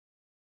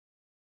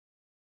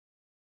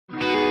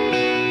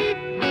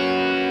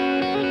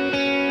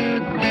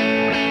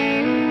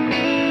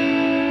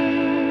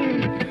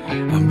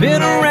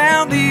Been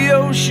around the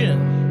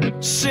ocean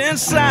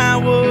since I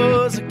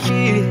was a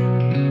kid.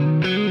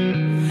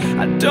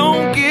 I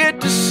don't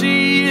get to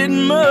see it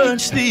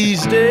much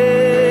these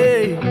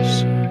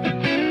days.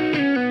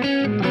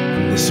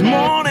 This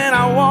morning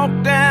I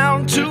walked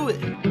down to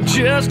it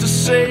just to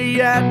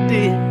say I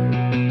did.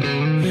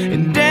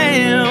 And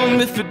damn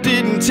if it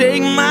didn't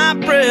take my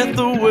breath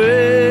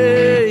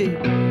away.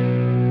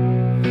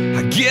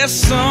 I guess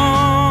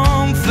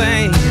some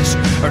things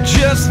are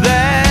just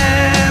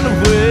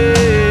that way.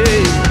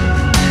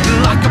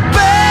 Like a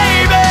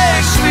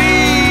baby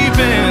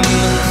sleeping,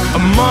 a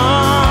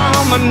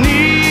mama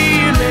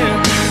kneeling,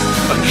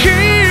 a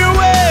Key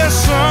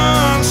West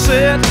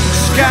sunset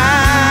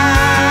sky.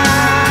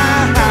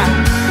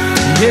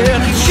 Yeah,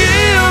 the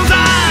chills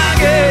I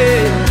get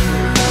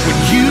when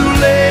you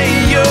lay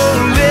your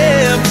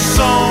lips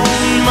on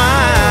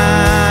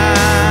mine.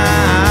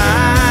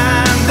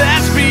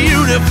 That's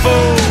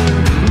beautiful,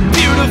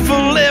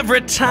 beautiful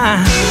every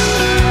time.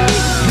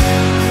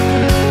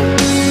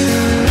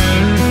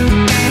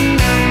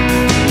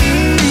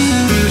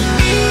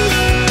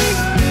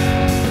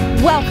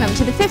 Welcome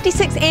to the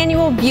 56th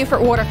Annual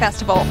Beaufort Water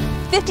Festival.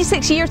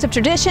 56 years of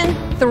tradition,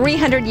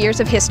 300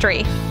 years of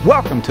history.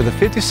 Welcome to the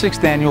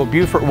 56th Annual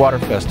Beaufort Water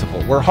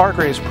Festival, where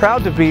Hargrave is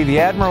proud to be the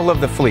Admiral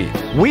of the Fleet.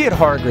 We at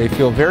Hargrave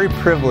feel very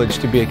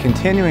privileged to be a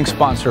continuing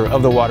sponsor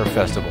of the Water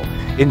Festival.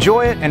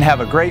 Enjoy it and have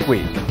a great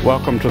week.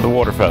 Welcome to the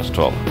Water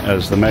Festival.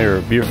 As the Mayor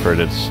of Beaufort,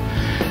 it's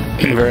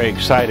very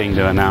exciting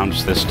to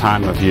announce this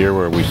time of year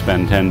where we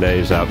spend 10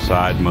 days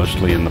outside,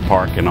 mostly in the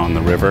park and on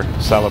the river,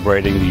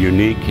 celebrating the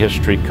unique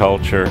history,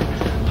 culture,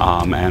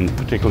 and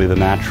particularly the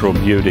natural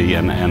beauty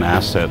and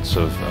assets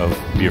of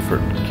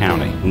Beaufort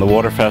County. And the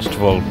Water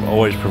Festival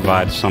always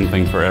provides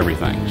something for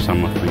everything,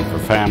 something for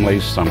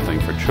families, something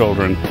for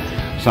children,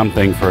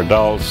 something for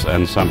adults,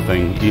 and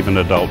something, even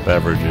adult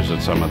beverages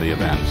at some of the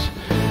events.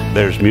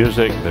 There's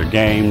music, there are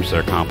games, there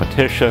are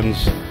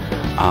competitions,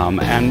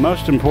 and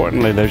most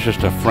importantly, there's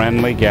just a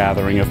friendly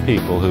gathering of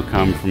people who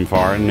come from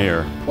far and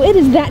near. Well, it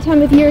is that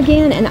time of year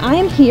again, and I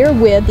am here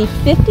with the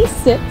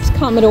 56th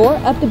Commodore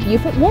of the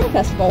Beaufort Water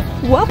Festival.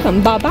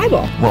 Welcome, Bob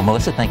Bible. Well,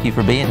 Melissa, thank you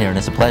for being here, and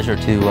it's a pleasure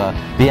to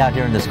be out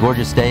here in this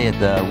gorgeous day at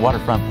the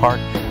Waterfront Park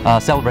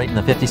celebrating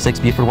the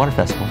 56th Beaufort Water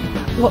Festival.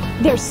 Well,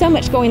 there's so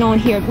much going on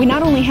here. We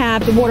not only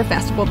have the Water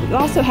Festival, but we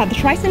also have the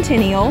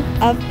Tricentennial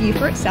of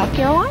Beaufort, South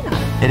Carolina.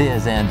 It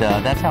is, and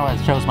that's how I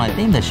chose my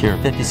theme this year,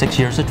 56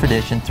 years of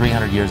tradition,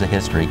 300 years of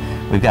history.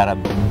 We've got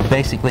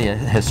basically a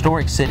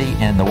historic city,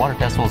 and the Water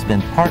Festival has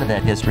been part of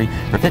that history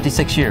for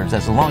 56 years.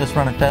 That's the longest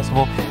running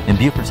festival in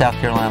Beaufort, South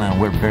Carolina, and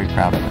we're very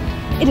proud of it.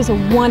 It is a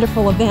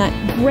wonderful event,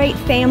 great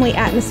family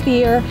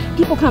atmosphere.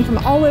 People come from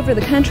all over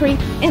the country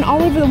and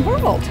all over the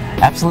world.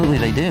 Absolutely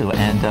they do,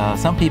 and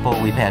some people,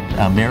 we've had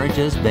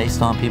marriages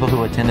based on people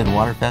who attended the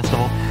Water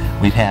Festival.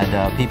 We've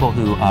had people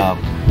who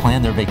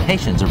plan their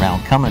vacations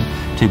around coming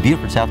to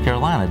Beaufort, South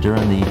Carolina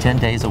during the 10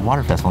 days of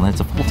Water Festival, and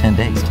it's a full 10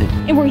 days too.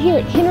 And we're here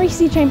at Henry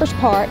C. Chambers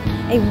Park,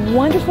 a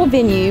wonderful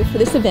venue for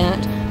this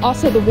event.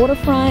 Also the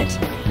waterfront.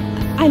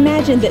 I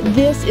imagine that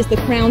this is the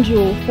crown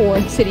jewel for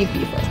the city of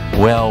Beaufort.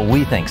 Well,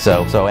 we think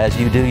so. So as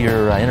you do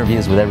your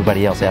interviews with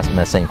everybody else asking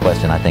that same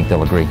question, I think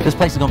they'll agree. This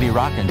place is going to be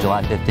rocking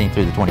July 15th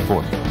through the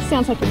 24th.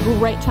 Sounds like a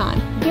great time.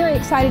 Very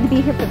excited to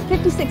be here for the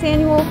 56th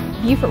Annual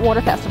Beaufort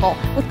Water Festival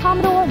with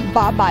Commodore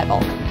Bob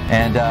Bible.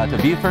 And to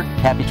Beaufort,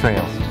 happy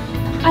trails.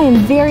 I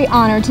am very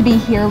honored to be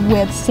here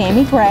with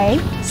Sammy Gray.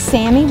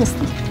 Sammy was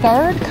the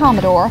 3rd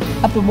Commodore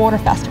of the Water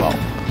Festival.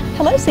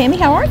 Hello, Sammy.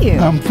 How are you?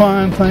 I'm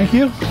fine, thank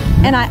you.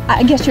 And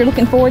I guess you're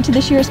looking forward to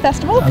this year's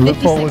festival,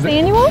 56th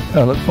Annual?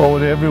 I look forward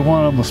to every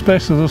one of them,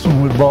 especially this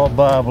one with Bob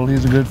Bible.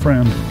 He's a good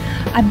friend.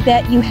 I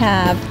bet you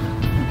have,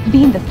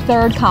 being the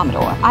 3rd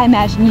Commodore, I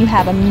imagine you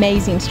have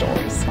amazing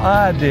stories.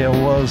 My idea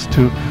was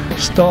to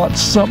start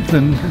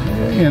something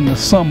in the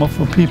summer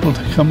for people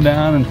to come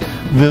down and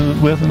visit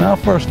with, and our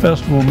first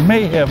festival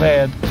may have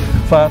had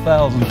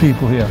 5,000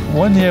 people here.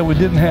 One year we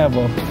didn't have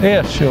an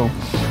air show.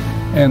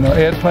 And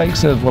Ed Pike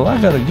says, well, I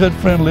got a good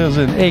friend lives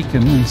in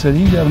Aiken, and said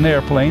he got an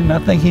airplane, and I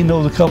think he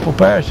knows a couple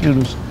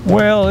parachuters.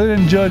 Well, they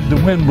didn't judge the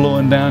wind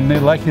blowing down there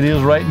like it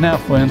is right now,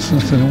 for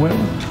instance, and it went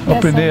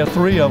up in there,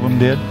 3 of them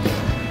did.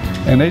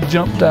 And they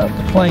jumped out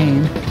the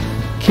plane.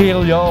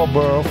 Cale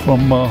Yarborough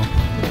from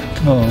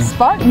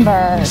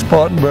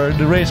Spartanburg,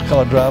 the race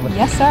car driver.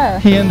 Yes, sir.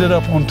 He ended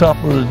up on top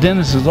of the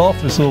dentist's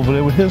office over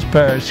there with his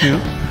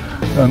parachute.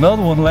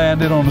 Another one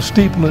landed on the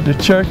steeple of the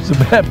church, the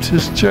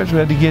Baptist church. We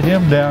had to get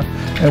him down,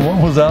 and one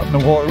was out in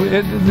the water.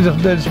 They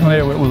just went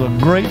there. It was a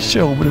great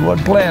show, but it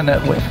wasn't planned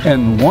that way.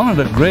 And one of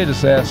the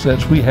greatest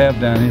assets we have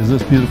down here is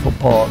this beautiful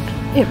park.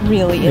 It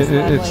really is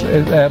lovely.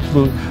 It's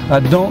absolute. I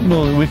don't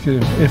know that we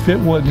could, if it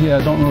wasn't here,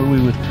 I don't know that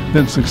we would have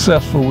been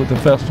successful with the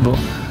festival.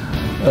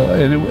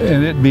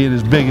 And it being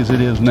as big as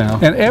it is now.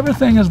 And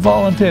everything is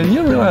volunteer.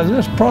 You realize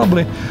there's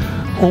probably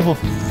over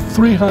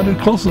 300,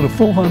 closer to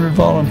 400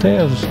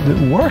 volunteers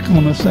that work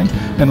on this thing,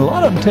 and a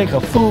lot of them take a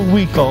full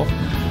week off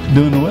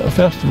during the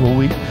festival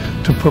week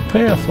to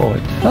prepare for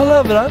it. I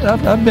love it.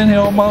 I've been here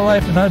all my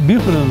life, and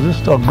Beaufort is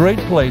just a great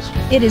place.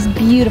 It is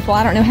beautiful.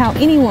 I don't know how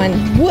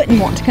anyone wouldn't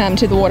want to come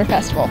to the Water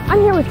Festival.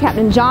 I'm here with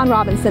Captain John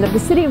Robinson of the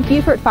City of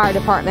Beaufort Fire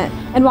Department,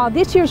 and while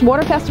this year's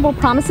Water Festival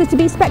promises to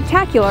be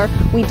spectacular,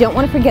 we don't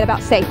want to forget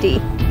about safety.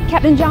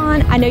 Captain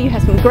John, I know you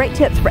have some great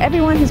tips for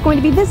everyone who's going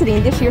to be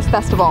visiting this year's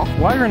festival.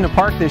 While you're in the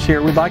park this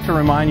year, we'd like to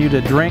remind you to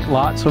drink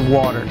lots of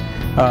water.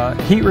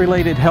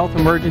 Heat-related health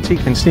emergency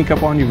can sneak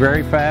up on you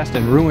very fast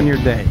and ruin your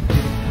day.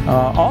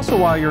 Also,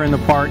 while you're in the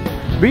park,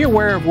 be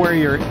aware of where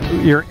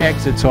your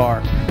exits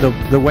are.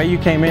 The way you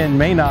came in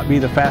may not be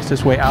the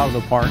fastest way out of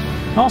the park.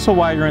 Also,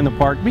 while you're in the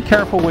park, be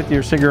careful with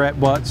your cigarette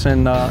butts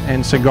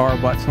and cigar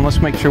butts, and let's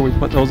make sure we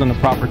put those in the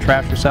proper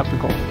trash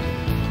receptacle.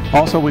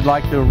 Also, we'd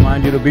like to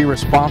remind you to be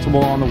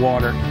responsible on the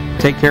water.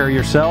 Take care of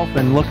yourself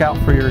and look out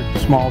for your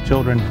small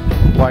children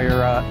while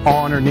you're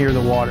on or near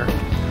the water.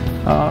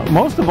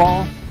 Most of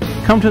all,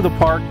 come to the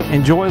park,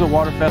 enjoy the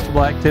Water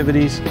Festival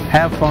activities,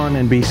 have fun,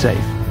 and be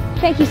safe.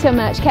 Thank you so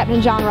much,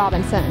 Captain John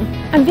Robinson.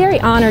 I'm very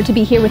honored to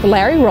be here with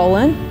Larry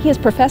Rowland. He is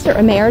Professor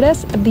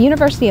Emeritus of the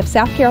University of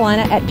South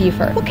Carolina at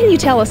Beaufort. What can you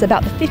tell us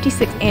about the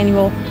 56th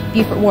Annual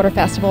Beaufort Water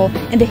Festival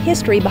and the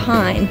history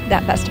behind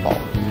that festival?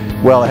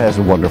 Well, it has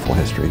a wonderful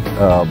history.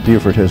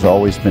 Beaufort has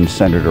always been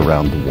centered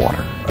around the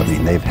water. I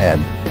mean, they've had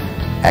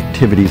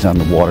activities on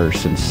the water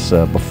since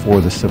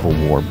before the Civil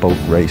War, boat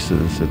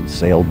races and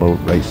sailboat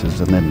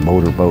races and then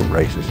motorboat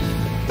races.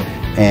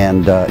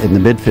 And in the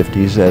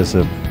mid-50s, as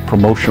a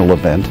promotional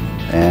event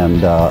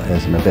and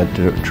as an event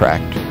to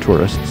attract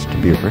tourists to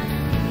Beaufort,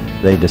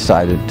 they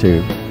decided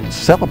to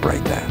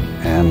celebrate that.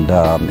 And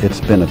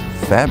it's been a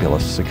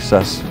fabulous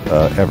success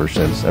ever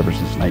since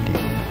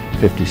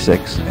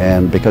 1956,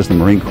 and because the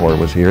Marine Corps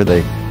was here,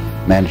 they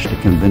managed to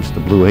convince the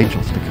Blue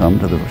Angels to come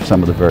to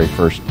some of the very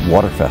first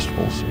water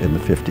festivals in the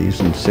 50s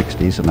and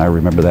 60s, and I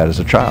remember that as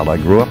a child. I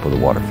grew up with a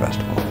water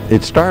festival.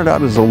 It started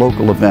out as a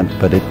local event,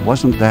 but it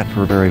wasn't that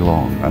for very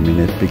long. I mean,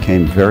 it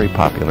became very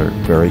popular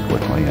very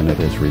quickly, and it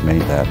has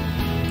remained that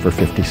for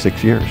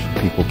 56 years.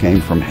 People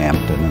came from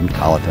Hampton and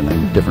Colleton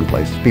and different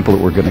places. People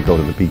that were going to go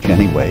to the beach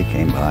anyway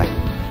came by.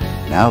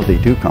 Now they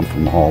do come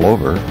from all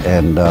over,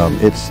 and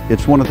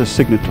it's one of the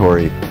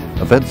signatory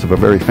events of a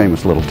very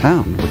famous little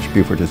town, which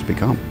Beaufort has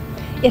become.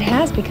 It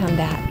has become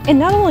that. And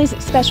not only is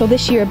it special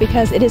this year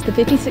because it is the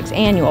 56th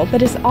annual,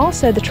 but it's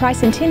also the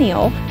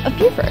Tricentennial of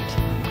Beaufort.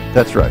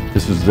 That's right.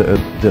 This is the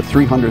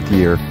 300th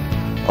year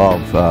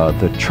of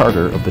the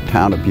charter of the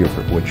town of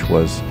Beaufort, which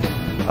was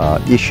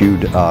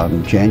issued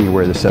on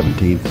January the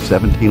 17th,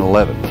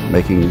 1711,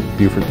 making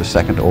Beaufort the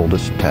second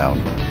oldest town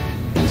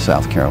in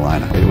South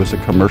Carolina. It was a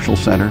commercial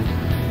center.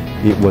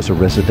 It was a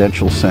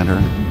residential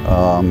center.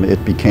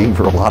 It became,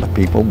 for a lot of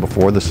people,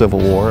 before the Civil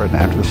War and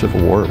after the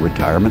Civil War, a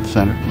retirement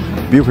center.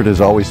 Beaufort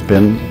has always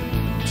been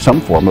some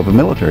form of a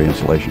military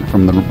installation,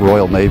 from the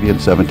Royal Navy in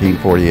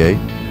 1748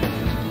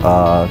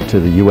 to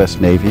the U.S.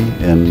 Navy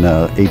in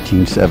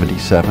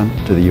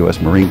 1877, to the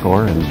U.S. Marine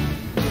Corps in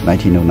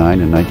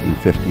 1909 and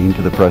 1915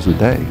 to the present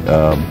day.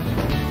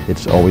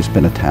 It's always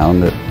been a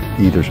town that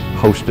either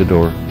hosted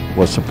or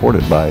was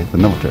supported by the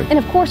military. And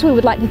of course, we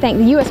would like to thank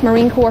the U.S.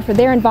 Marine Corps for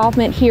their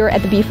involvement here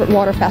at the Beaufort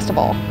Water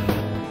Festival.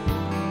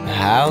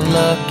 How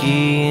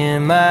lucky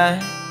am I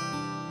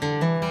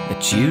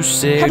that you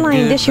said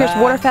Headlining this year's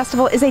Water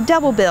Festival is a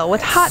double bill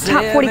with hot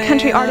top 40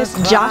 country artists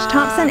Josh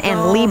Thompson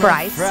and Lee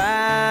Brice.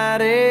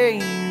 Friday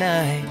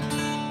night,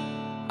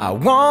 I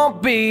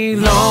won't be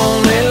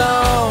lonely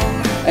long.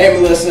 Hey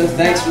Melissa,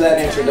 thanks for that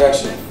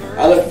introduction.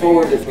 I look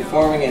forward to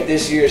performing at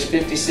this year's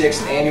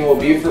 56th Annual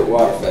Beaufort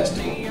Water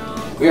Festival.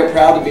 We are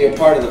proud to be a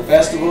part of the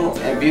festival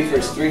and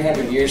Beaufort's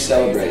 300-year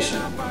celebration.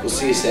 We'll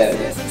see you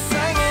Saturday.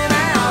 Singing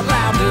out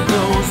loud to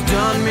those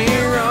done me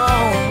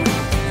wrong,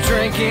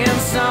 drinking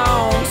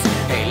songs.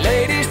 Hey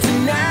ladies,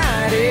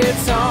 tonight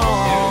it's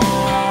on.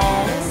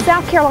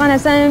 South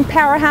Carolina's own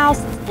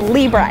powerhouse,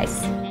 Lee Brice.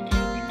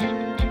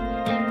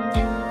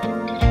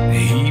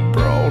 He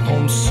brought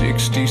home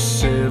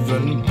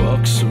 67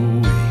 bucks a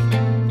week.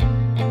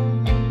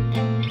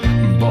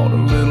 Bought a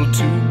little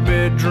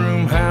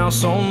 2-bedroom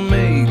house on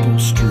Maple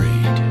Street.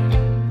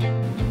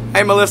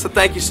 Hey Melissa,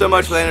 thank you so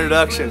much for that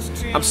introduction.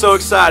 I'm so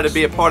excited to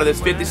be a part of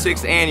this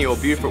 56th Annual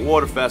Beaufort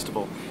Water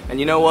Festival. And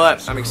you know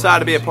what? I'm excited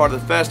to be a part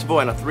of the festival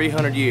and a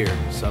 300-year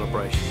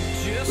celebration.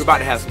 We're about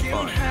to have some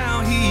fun.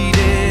 How he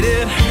did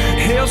it,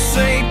 he'll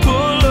say pull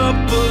up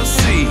a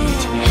seat.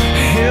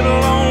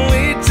 It'll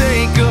only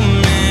take a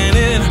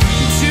minute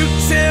to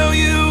tell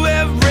you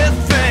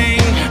everything.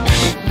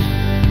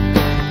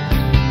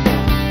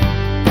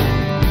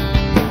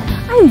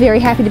 I'm very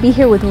happy to be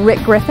here with Rick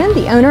Griffin,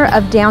 the owner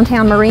of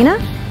Downtown Marina.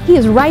 He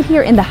is right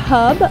here in the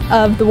hub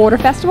of the Water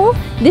Festival.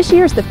 This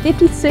year is the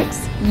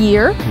 56th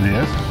year. It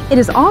is. It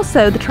is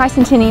also the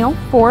Tricentennial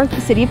for the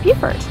city of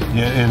Beaufort.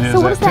 Yeah, it is.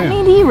 So what does that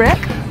mean to you, Rick?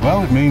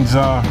 Well, it means,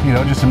 you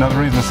know, just another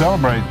reason to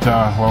celebrate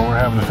while we're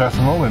having the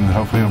festival, and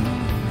hopefully it'll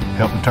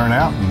help the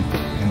turnout and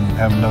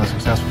have another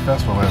successful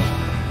festival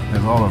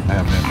as all of them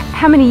have been.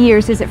 How many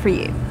years is it for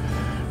you?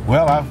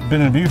 Well, I've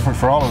been in Beaufort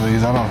for all of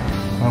these. I don't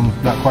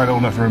I'm not quite old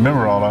enough to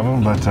remember all of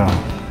them, but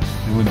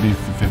it would be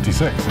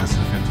 56. This is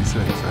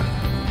 56.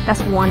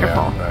 That's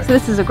wonderful. Yeah, right. So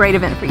this is a great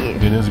event for you.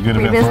 It is a good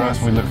event for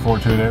us. We look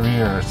forward to it every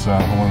year. It's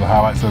one of the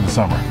highlights of the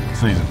summer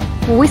season.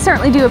 Well, we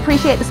certainly do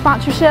appreciate the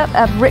sponsorship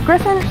of Rick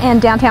Griffin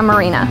and Downtown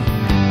Marina.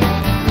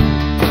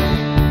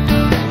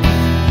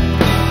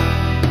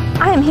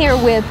 I am here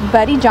with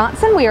Buddy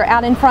Johnson. We are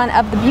out in front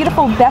of the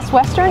beautiful Best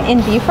Western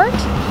in Beaufort.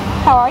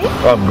 How are you?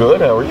 I'm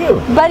good. How are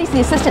you? Buddy's the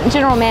Assistant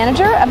General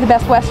Manager of the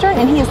Best Western,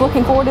 and he is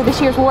looking forward to this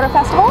year's Water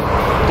Festival.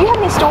 Do you have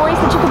any stories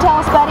that you can tell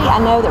us, Buddy? I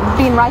know that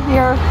being right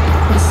here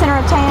in the center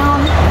of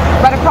town,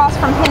 right across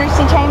from Henry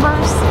C.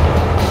 Chambers.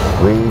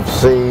 We've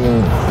seen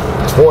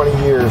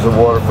 20 years of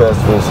water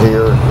festivals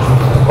here,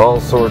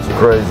 all sorts of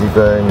crazy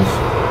things,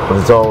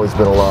 but it's always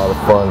been a lot of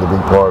fun to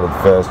be part of the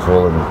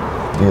festival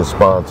and be a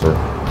sponsor.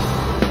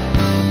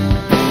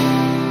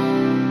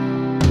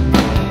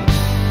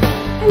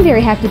 I'm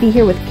very happy to be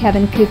here with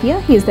Kevin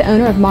Kupia. He is the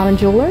owner of Modern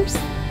Jewelers.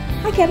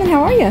 Hi Kevin,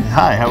 how are you?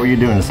 Hi, how are you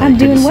doing today? I'm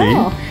doing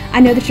well.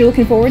 I know that you're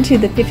looking forward to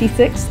the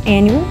 56th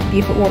Annual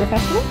Beaufort Water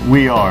Festival.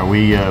 We are.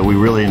 We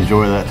really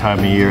enjoy that time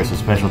of year. It's a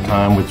special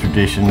time with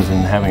traditions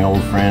and having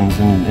old friends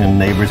and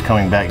neighbors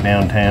coming back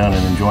downtown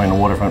and enjoying the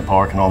waterfront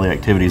park and all the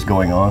activities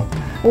going on.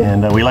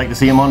 And we like to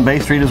see them on Bay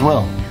Street as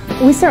well.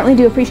 We certainly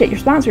do appreciate your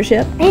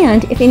sponsorship,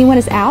 and if anyone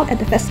is out at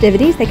the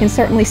festivities, they can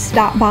certainly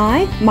stop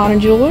by Modern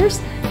Jewelers,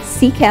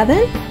 see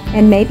Kevin,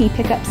 and maybe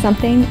pick up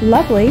something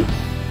lovely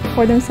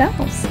for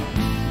themselves.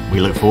 We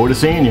look forward to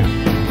seeing you.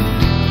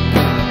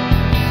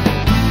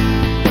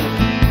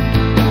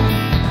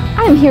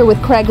 I'm here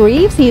with Craig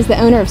Reeves. He is the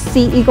owner of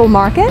Sea Eagle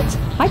Market.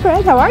 Hi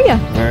Craig, how are you?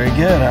 Very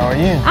good, how are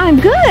you? I'm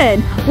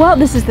good. Well,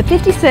 this is the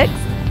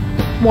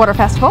 56th Water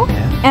Festival,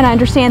 and I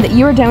understand that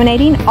you are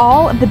donating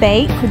all of the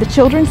bait for the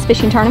children's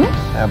fishing tournament.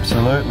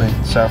 Absolutely.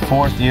 It's our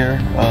 4th year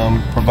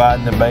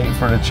providing the bait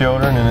for the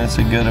children, and it's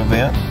a good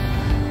event.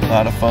 A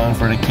lot of fun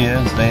for the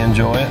kids. They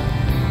enjoy it.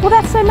 Well,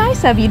 that's so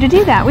nice of you to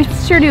do that. We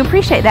sure do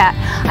appreciate that.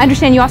 I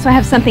understand you also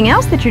have something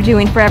else that you're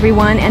doing for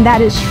everyone, and that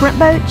is shrimp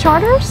boat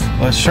charters?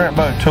 Well, it's shrimp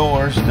boat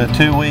tours, the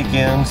 2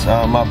 weekends.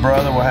 My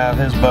brother will have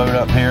his boat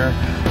up here,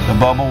 the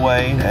Bubble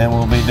Wade, and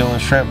we'll be doing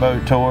shrimp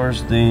boat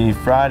tours the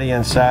Friday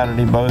and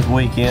Saturday, both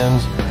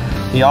weekends.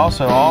 He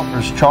also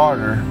offers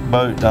charter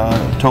boat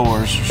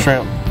tours,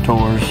 shrimp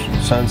tours,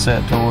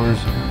 sunset tours.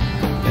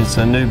 It's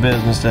a new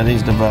business that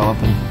he's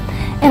developing.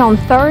 And on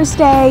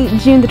Thursday,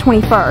 June the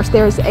 21st,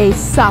 there's a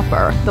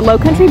supper, the Low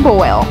Country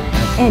Boil,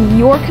 and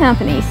your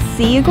company,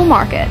 Sea Eagle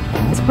Market,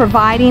 is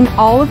providing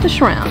all of the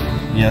shrimp.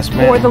 Yes,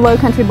 ma'am. For the Low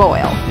Country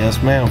Boil.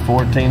 Yes, ma'am.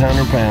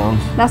 1,400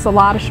 pounds. That's a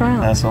lot of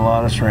shrimp. That's a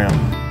lot of shrimp.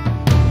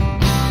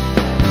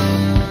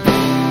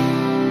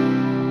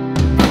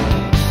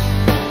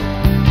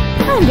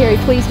 I'm very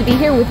pleased to be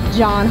here with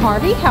John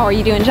Harvey. How are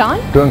you doing, John?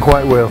 Doing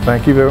quite well,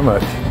 thank you very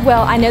much.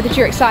 Well, I know that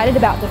you're excited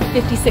about the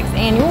 56th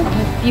Annual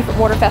Beaufort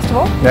Water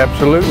Festival.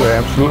 Absolutely,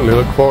 absolutely.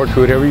 Look forward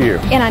to it every year.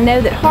 And I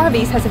know that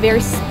Harvey's has a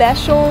very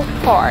special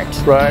part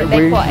that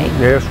they play.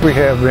 Yes, we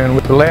have been.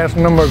 With the last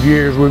number of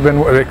years, we've been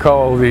what they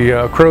call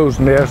the crow's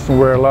nest, and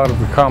where a lot of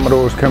the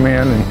Commodores come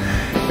in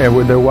and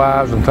with their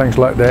wives and things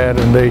like that,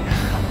 and they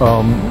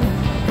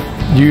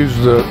use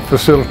the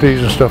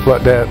facilities and stuff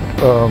like that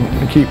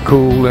to keep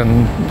cool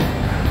and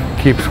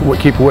keep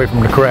away from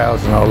the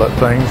crowds and all that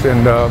things,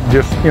 and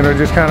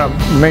just kind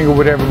of mingle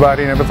with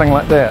everybody and everything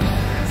like that.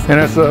 And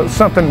it's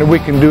something that we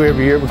can do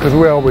every year because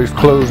we're always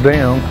closed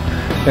down.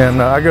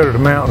 And I go to the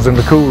mountains in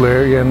the cool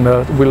area,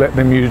 and we let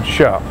them use the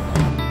shop.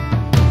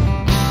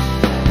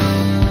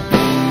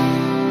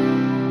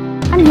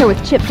 I'm here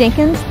with Chip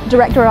Jenkins,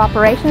 Director of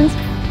Operations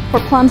for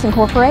Plums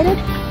Incorporated,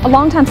 a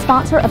longtime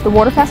sponsor of the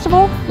Water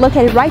Festival,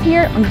 located right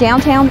here on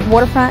downtown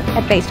waterfront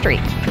at Bay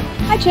Street.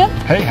 Hi Chip.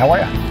 Hey, how are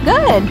you?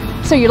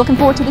 Good. So you're looking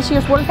forward to this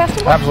year's Water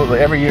Festival? Absolutely.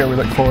 Every year we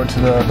look forward to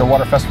the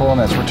Water Festival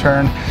and its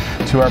return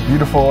to our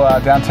beautiful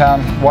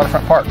downtown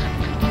waterfront park.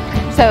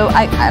 So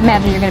I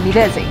imagine you're going to be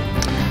busy.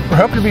 We're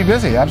hoping to be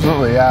busy,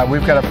 absolutely.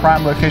 We've got a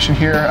prime location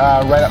here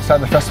right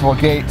outside the festival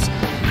gates.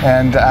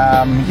 And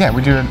yeah,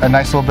 we do a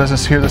nice little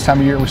business here this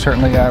time of year. We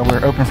certainly,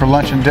 we're open for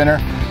lunch and dinner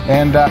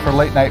and for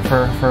late night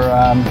for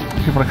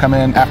people to come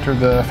in after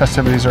the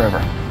festivities are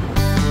over.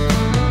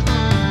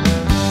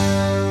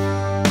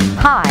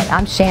 Hi,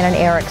 I'm Shannon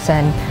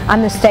Erickson.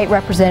 I'm the State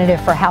Representative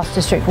for House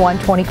District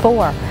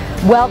 124.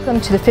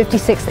 Welcome to the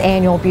 56th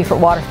Annual Beaufort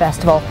Water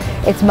Festival.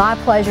 It's my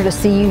pleasure to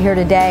see you here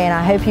today, and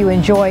I hope you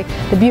enjoy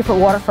the Beaufort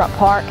Waterfront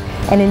Park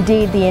and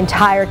indeed the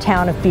entire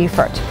town of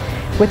Beaufort.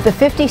 With the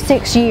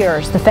 56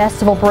 years, the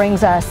festival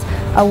brings us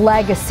a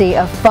legacy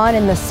of fun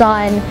in the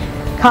sun.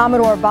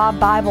 Commodore Bob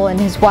Bible and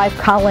his wife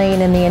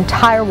Colleen and the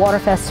entire Water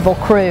Festival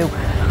crew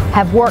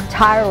have worked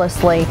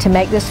tirelessly to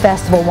make this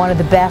festival one of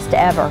the best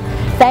ever.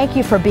 Thank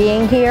you for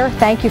being here.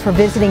 Thank you for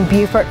visiting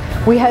Beaufort.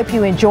 We hope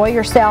you enjoy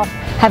yourself.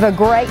 Have a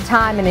great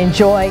time and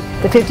enjoy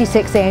the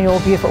 56th Annual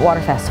Beaufort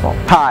Water Festival.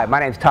 Hi, my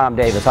name is Tom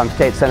Davis. I'm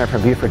State Senator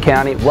from Beaufort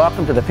County.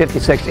 Welcome to the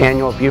 56th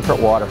Annual Beaufort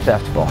Water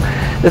Festival.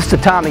 This is the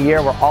time of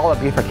year where all of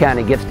Beaufort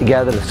County gets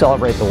together to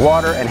celebrate the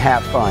water and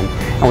have fun.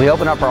 And we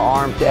open up our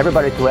arms to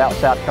everybody throughout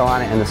South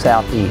Carolina and the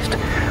Southeast.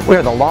 We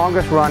are the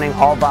longest running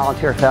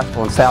all-volunteer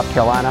festival in South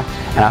Carolina,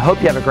 and I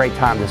hope you have a great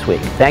time this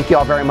week. Thank you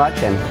all very much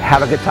and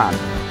have a good time.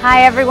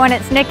 Hi everyone,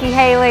 it's Nikki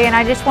Haley, and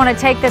I just want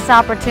to take this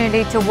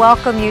opportunity to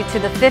welcome you to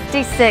the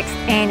 56th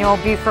Annual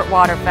Beaufort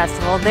Water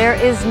Festival. There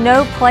is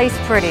no place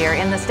prettier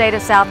in the state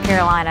of South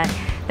Carolina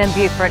than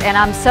Beaufort, and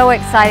I'm so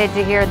excited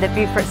to hear that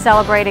Beaufort's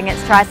celebrating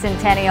its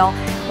tricentennial.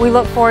 We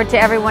look forward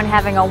to everyone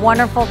having a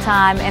wonderful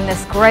time in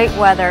this great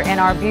weather in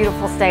our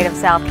beautiful state of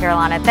South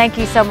Carolina. Thank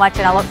you so much,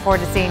 and I look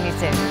forward to seeing you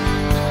soon.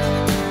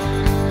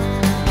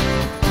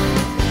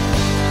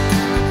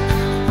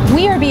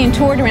 We are being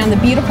toured around the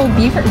beautiful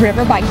Beaufort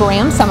River by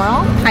Graham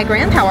Summerall. Hi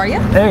Graham, how are you?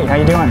 Hey, how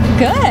you doing?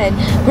 Good.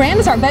 Graham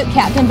is our boat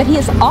captain, but he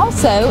is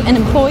also an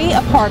employee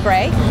of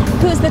Hargray,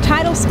 who is the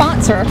title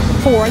sponsor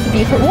for the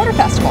Beaufort Water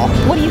Festival.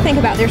 What do you think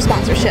about their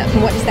sponsorship,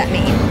 and what does that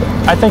mean?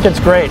 I think it's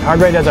great.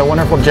 Hargray does a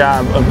wonderful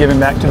job of giving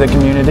back to the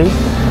community,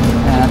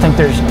 and I think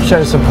there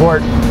shows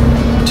support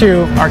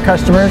to our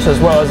customers as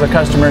well as the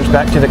customers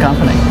back to the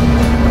company.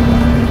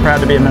 Proud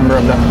to be a member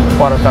of the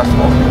Water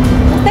Festival.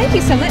 Well, thank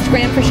you so much,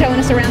 Graham, for showing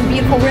us around the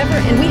beautiful river,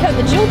 and we hope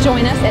that you'll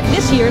join us at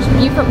this year's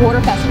Beaufort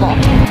Water Festival.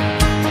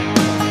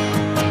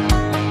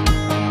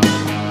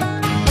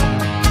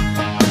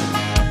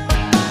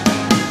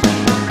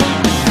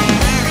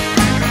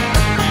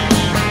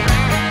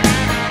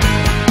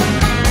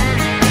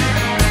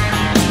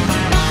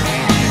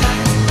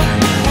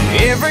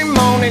 Every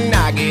morning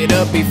I get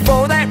up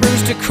before that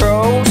rooster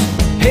crows,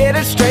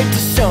 headed straight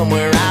to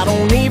somewhere I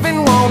don't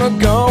even wanna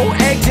go.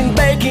 Eggs and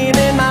bacon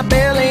in my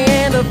belly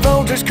and a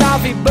Folgers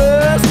coffee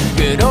buzz.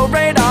 Good old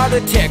radar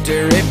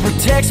detector, it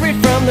protects me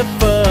from the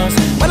fuzz.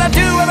 Well, I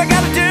do what I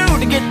gotta do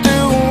to get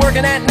through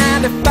working at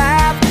 9 to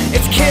 5.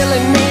 It's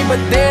killing me, but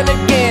then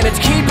again it's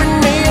keeping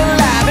me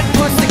alive. It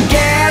puts the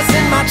gas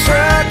in my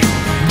truck,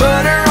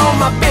 butter on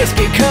my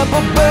biscuit,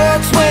 couple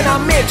bucks when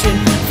I'm itching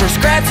for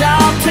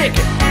scratch-off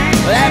ticket.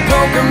 That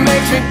poker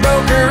makes me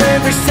broker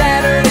every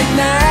Saturday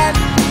night,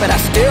 but I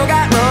still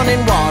got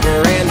running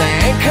water and they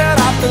ain't cut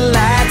off the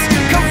lights.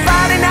 Come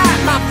Friday night,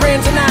 my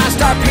friends and I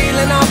start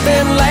peeling off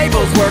them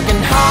labels, working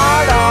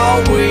hard all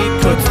week,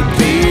 puts the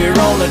beer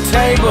on the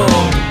table.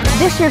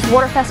 This year's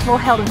Water Festival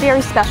held a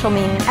very special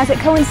meaning as it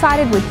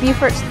coincided with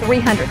Beaufort's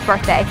 300th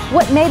birthday.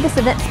 What made this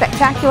event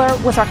spectacular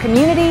was our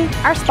community,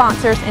 our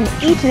sponsors, and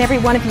each and every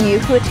one of you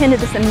who attended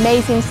this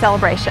amazing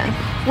celebration.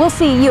 We'll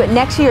see you at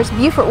next year's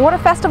Beaufort Water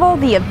Festival,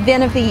 the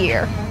event of the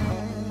year.